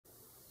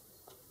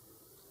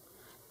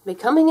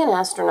Becoming an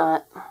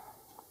astronaut.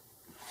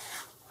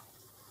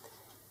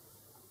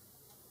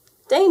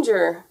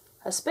 Danger!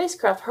 A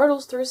spacecraft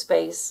hurtles through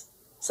space.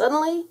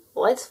 Suddenly,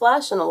 lights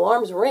flash and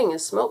alarms ring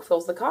as smoke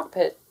fills the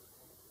cockpit.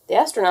 The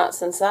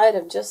astronauts inside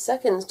have just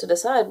seconds to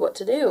decide what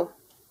to do.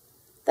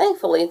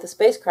 Thankfully, the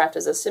spacecraft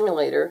is a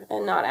simulator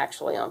and not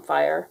actually on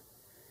fire.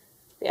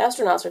 The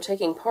astronauts are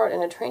taking part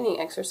in a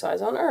training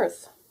exercise on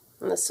Earth,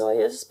 in the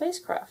Soyuz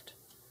spacecraft.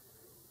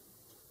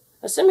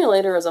 A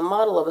simulator is a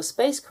model of a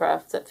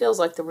spacecraft that feels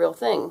like the real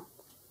thing.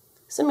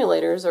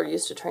 Simulators are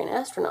used to train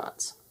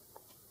astronauts.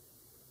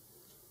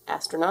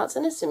 Astronauts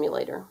in a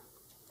simulator.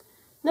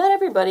 Not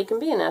everybody can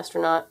be an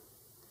astronaut.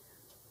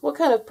 What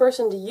kind of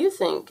person do you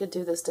think could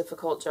do this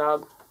difficult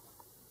job?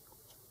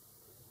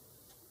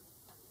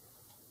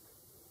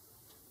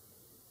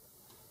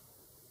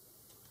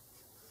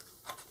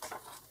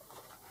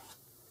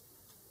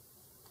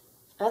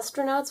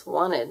 Astronauts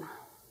wanted.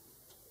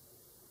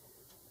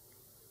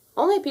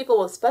 Only people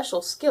with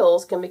special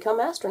skills can become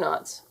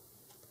astronauts.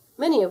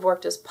 Many have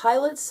worked as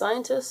pilots,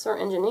 scientists, or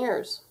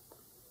engineers.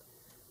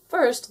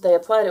 First, they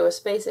apply to a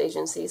space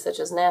agency such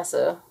as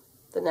NASA,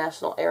 the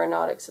National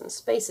Aeronautics and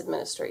Space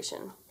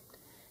Administration.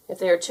 If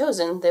they are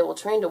chosen, they will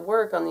train to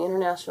work on the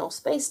International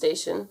Space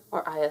Station,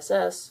 or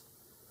ISS,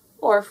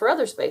 or for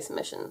other space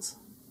missions.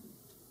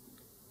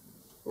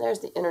 And there's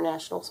the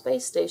International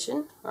Space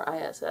Station, or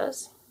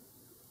ISS.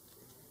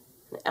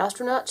 An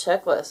astronaut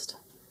checklist.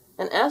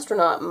 An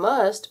astronaut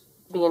must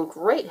be in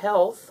great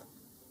health,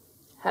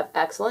 have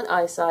excellent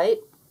eyesight,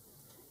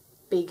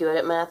 be good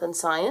at math and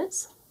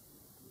science,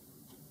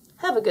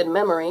 have a good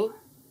memory,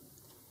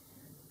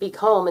 be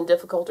calm in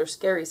difficult or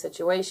scary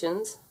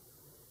situations,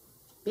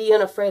 be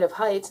unafraid of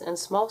heights and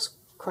small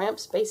cramped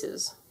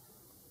spaces.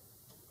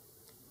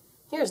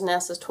 Here's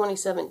NASA's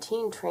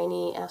 2017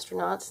 trainee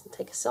astronauts.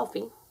 Take a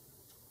selfie.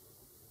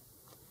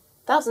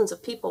 Thousands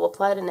of people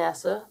apply to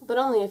NASA, but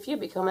only a few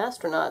become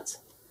astronauts.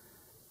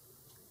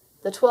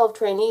 The 12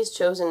 trainees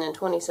chosen in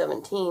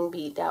 2017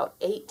 beat out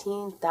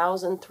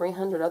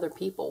 18,300 other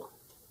people.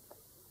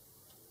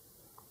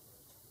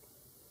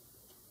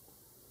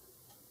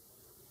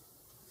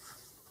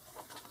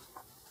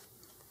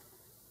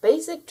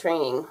 Basic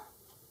training.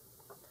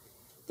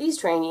 These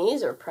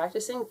trainees are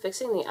practicing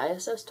fixing the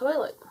ISS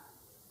toilet.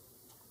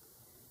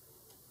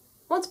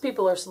 Once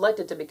people are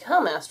selected to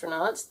become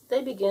astronauts,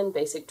 they begin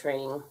basic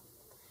training.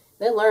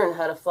 They learn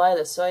how to fly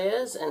the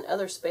Soyuz and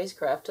other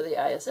spacecraft to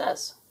the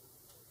ISS.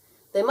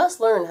 They must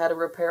learn how to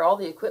repair all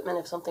the equipment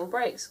if something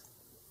breaks.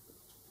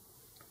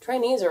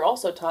 Trainees are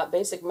also taught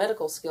basic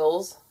medical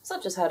skills,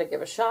 such as how to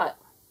give a shot.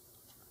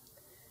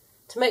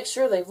 To make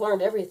sure they've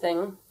learned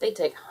everything, they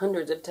take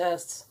hundreds of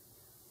tests.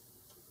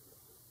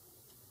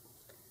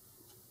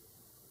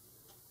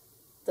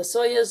 The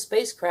Soyuz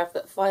spacecraft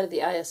that fly to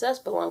the ISS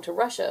belong to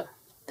Russia.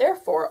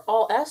 Therefore,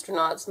 all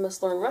astronauts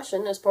must learn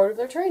Russian as part of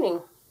their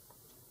training.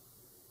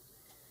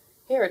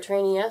 Here, a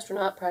trainee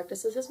astronaut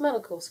practices his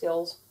medical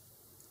skills.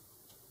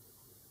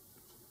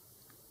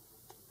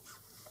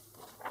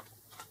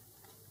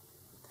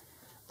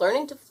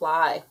 Learning to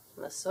fly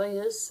in the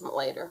Soyuz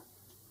simulator.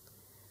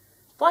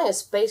 Flying a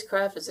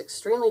spacecraft is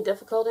extremely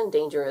difficult and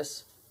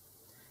dangerous.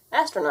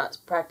 Astronauts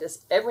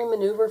practice every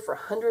maneuver for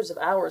hundreds of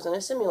hours in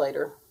a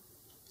simulator.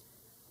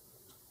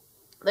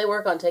 They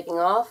work on taking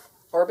off,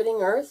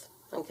 orbiting Earth,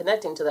 and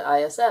connecting to the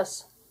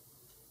ISS.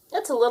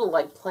 It's a little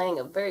like playing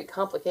a very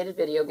complicated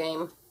video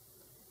game.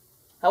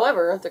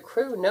 However, the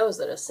crew knows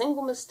that a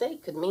single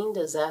mistake could mean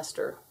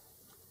disaster.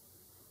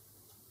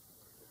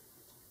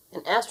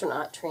 An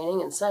astronaut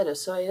training inside a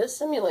Soyuz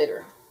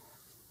simulator.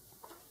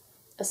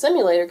 A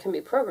simulator can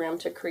be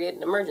programmed to create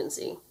an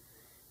emergency.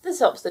 This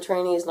helps the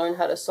trainees learn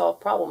how to solve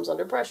problems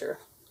under pressure.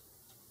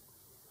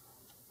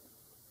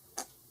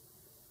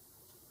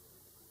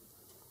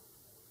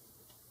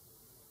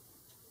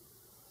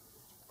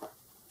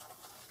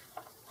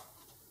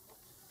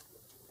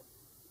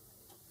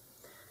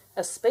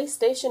 A space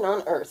station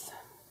on Earth.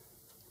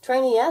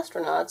 Trainee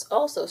astronauts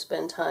also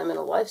spend time in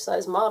a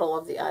life-size model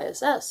of the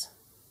ISS.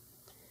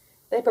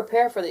 They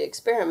prepare for the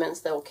experiments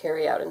they will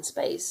carry out in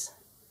space.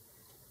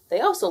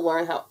 They also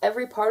learn how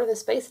every part of the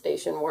space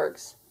station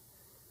works.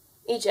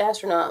 Each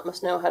astronaut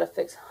must know how to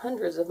fix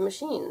hundreds of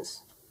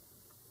machines.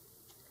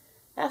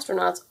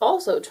 Astronauts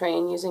also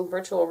train using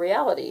virtual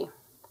reality.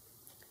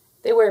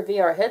 They wear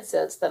VR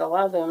headsets that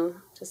allow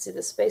them to see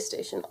the space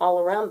station all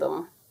around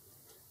them.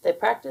 They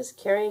practice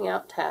carrying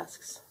out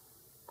tasks.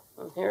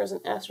 And here is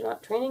an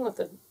astronaut training with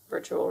a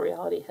virtual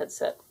reality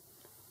headset.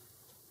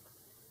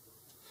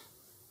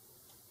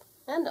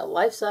 And a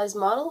life-size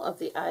model of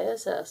the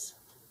ISS.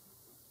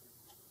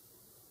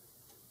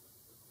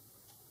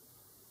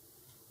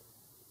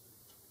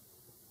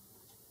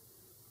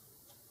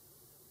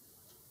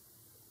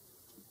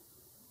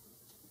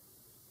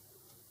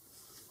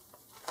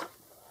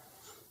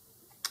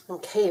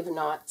 And cave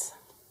knots.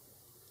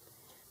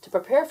 To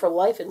prepare for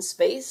life in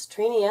space,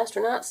 trainee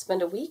astronauts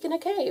spend a week in a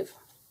cave.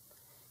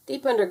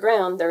 Deep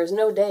underground, there is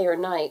no day or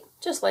night,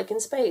 just like in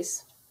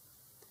space.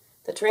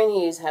 The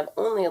trainees have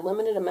only a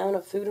limited amount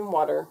of food and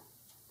water.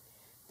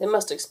 They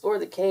must explore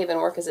the cave and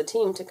work as a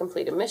team to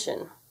complete a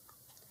mission.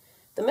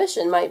 The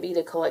mission might be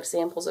to collect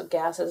samples of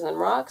gases and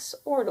rocks,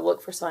 or to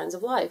look for signs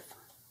of life.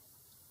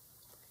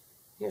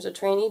 Here's a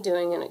trainee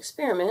doing an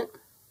experiment,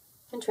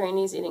 and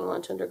trainees eating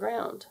lunch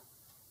underground.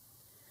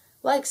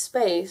 Like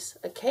space,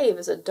 a cave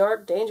is a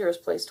dark, dangerous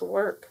place to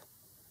work.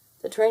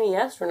 The trainee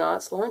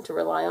astronauts learn to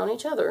rely on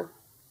each other.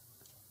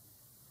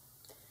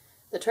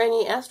 The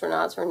trainee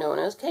astronauts are known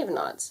as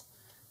cavenauts.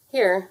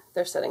 Here,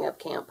 they're setting up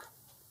camp.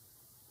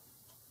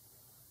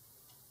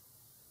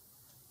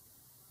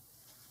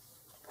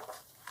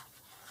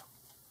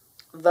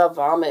 The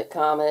Vomit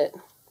Comet.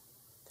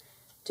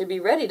 To be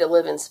ready to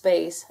live in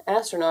space,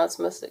 astronauts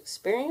must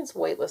experience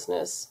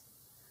weightlessness.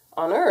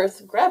 On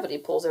Earth, gravity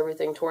pulls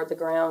everything toward the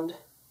ground.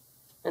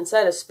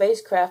 Inside a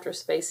spacecraft or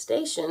space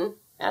station,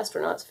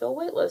 astronauts feel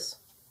weightless.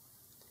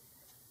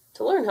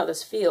 To learn how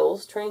this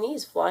feels,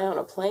 trainees fly on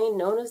a plane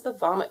known as the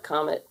Vomit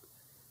Comet.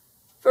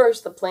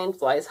 First, the plane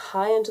flies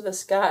high into the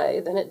sky,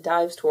 then it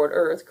dives toward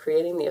Earth,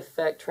 creating the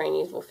effect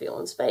trainees will feel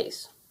in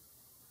space.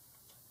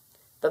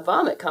 The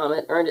Vomit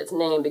Comet earned its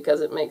name because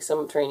it makes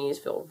some trainees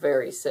feel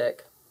very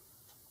sick.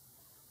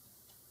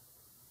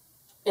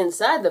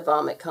 Inside the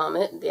Vomit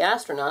Comet, the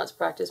astronauts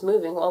practice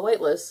moving while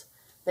weightless.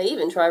 They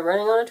even try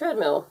running on a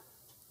treadmill.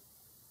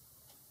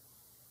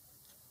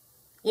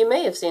 You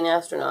may have seen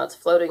astronauts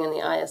floating in the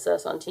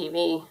ISS on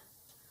TV.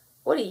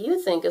 What do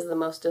you think is the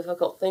most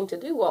difficult thing to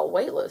do while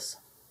weightless?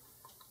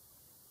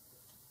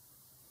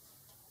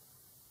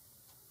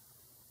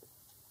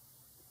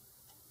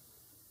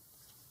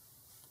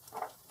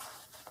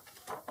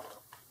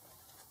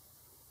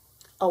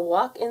 A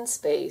walk in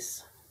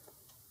space.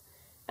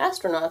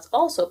 Astronauts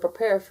also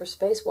prepare for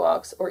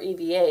spacewalks, or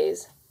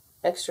EVAs,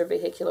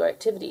 extravehicular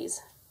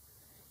activities.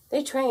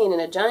 They train in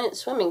a giant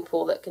swimming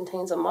pool that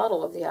contains a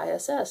model of the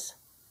ISS.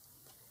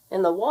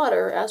 In the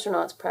water,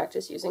 astronauts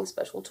practice using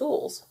special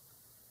tools.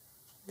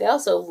 They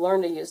also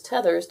learn to use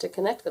tethers to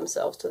connect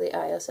themselves to the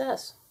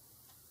ISS.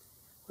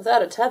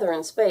 Without a tether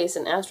in space,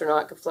 an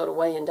astronaut could float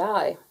away and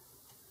die.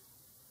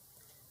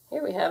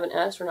 Here we have an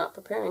astronaut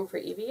preparing for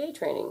EVA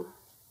training.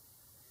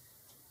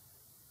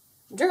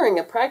 During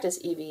a practice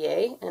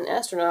EVA, an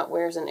astronaut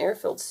wears an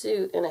air-filled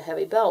suit and a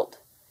heavy belt.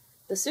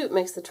 The suit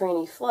makes the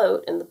trainee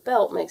float, and the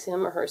belt makes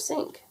him or her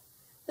sink.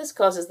 This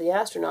causes the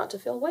astronaut to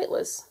feel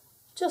weightless,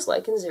 just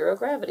like in zero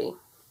gravity.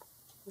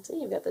 And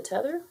see, you've got the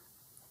tether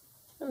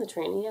and the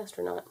trainee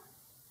astronaut.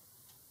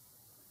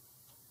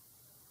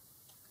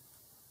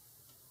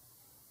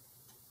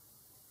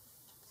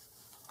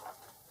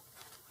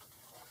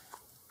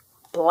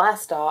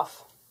 Blast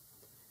off.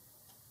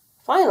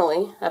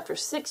 Finally, after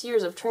 6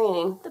 years of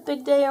training, the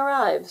big day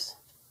arrives.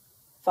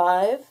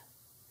 5,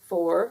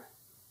 4,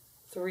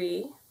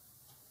 3,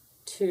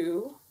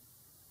 2,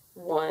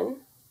 1,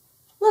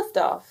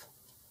 liftoff.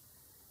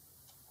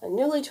 A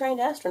newly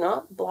trained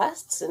astronaut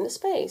blasts into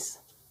space.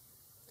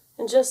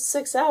 In just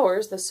 6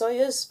 hours, the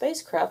Soyuz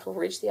spacecraft will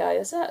reach the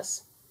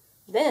ISS.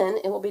 Then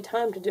it will be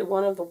time to do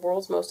one of the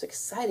world's most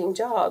exciting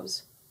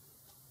jobs.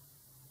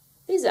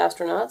 These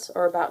astronauts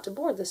are about to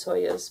board the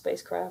Soyuz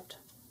spacecraft.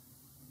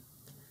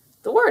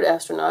 The word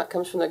astronaut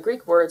comes from the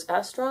Greek words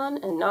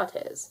astron and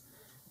nautes,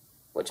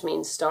 which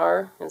means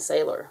star and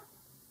sailor.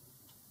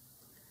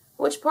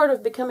 Which part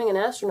of becoming an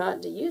astronaut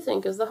do you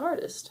think is the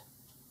hardest?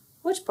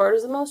 Which part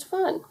is the most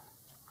fun?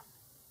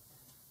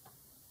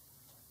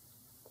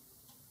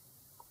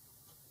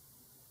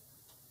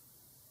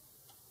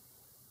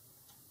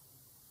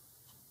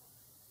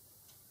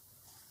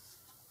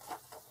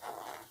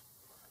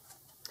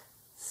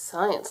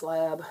 Science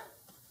lab.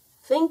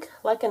 Think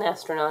like an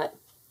astronaut.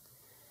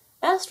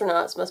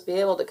 Astronauts must be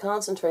able to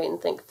concentrate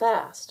and think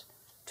fast.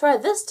 Try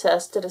this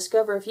test to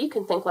discover if you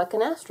can think like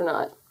an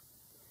astronaut.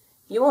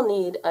 You will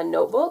need a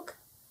notebook,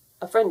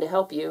 a friend to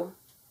help you,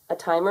 a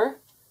timer,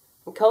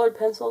 and colored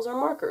pencils or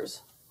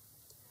markers.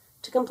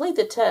 To complete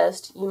the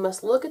test, you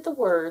must look at the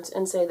words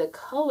and say the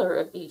color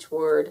of each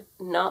word,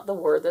 not the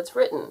word that's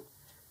written.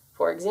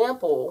 For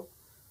example,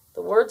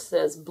 the word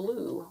says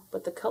blue,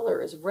 but the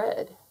color is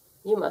red.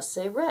 You must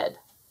say red.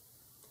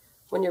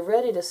 When you're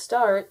ready to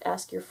start,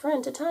 ask your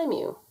friend to time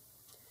you.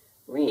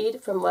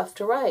 Read from left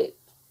to right.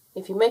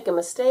 If you make a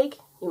mistake,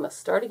 you must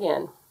start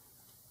again.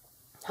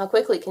 How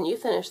quickly can you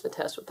finish the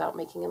test without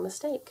making a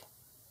mistake?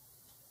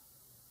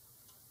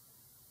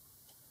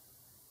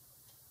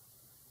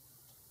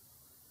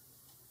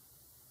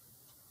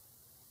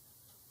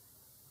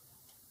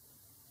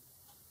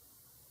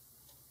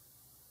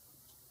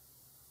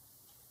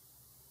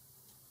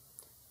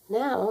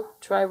 Now,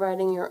 try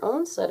writing your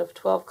own set of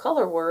 12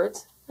 color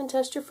words and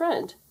test your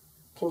friend.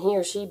 Can he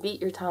or she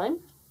beat your time?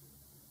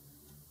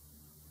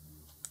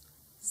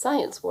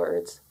 Science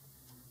words.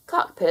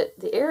 Cockpit,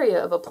 the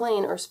area of a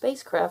plane or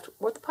spacecraft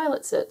where the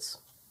pilot sits.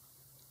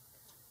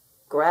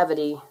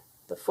 Gravity,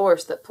 the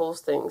force that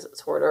pulls things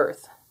toward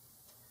Earth.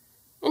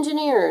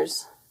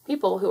 Engineers,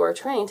 people who are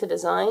trained to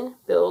design,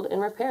 build,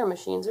 and repair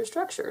machines or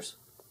structures.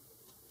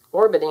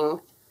 Orbiting,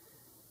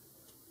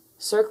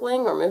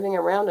 circling or moving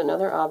around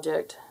another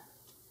object.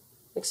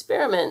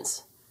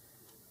 Experiments,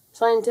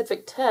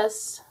 Scientific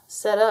tests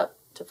set up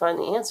to find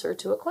the answer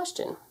to a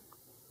question.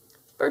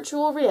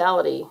 Virtual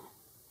reality,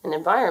 an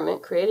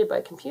environment created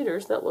by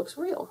computers that looks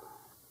real.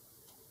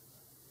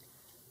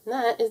 And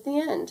that is the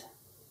end.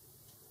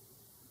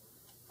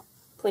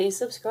 Please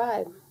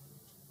subscribe.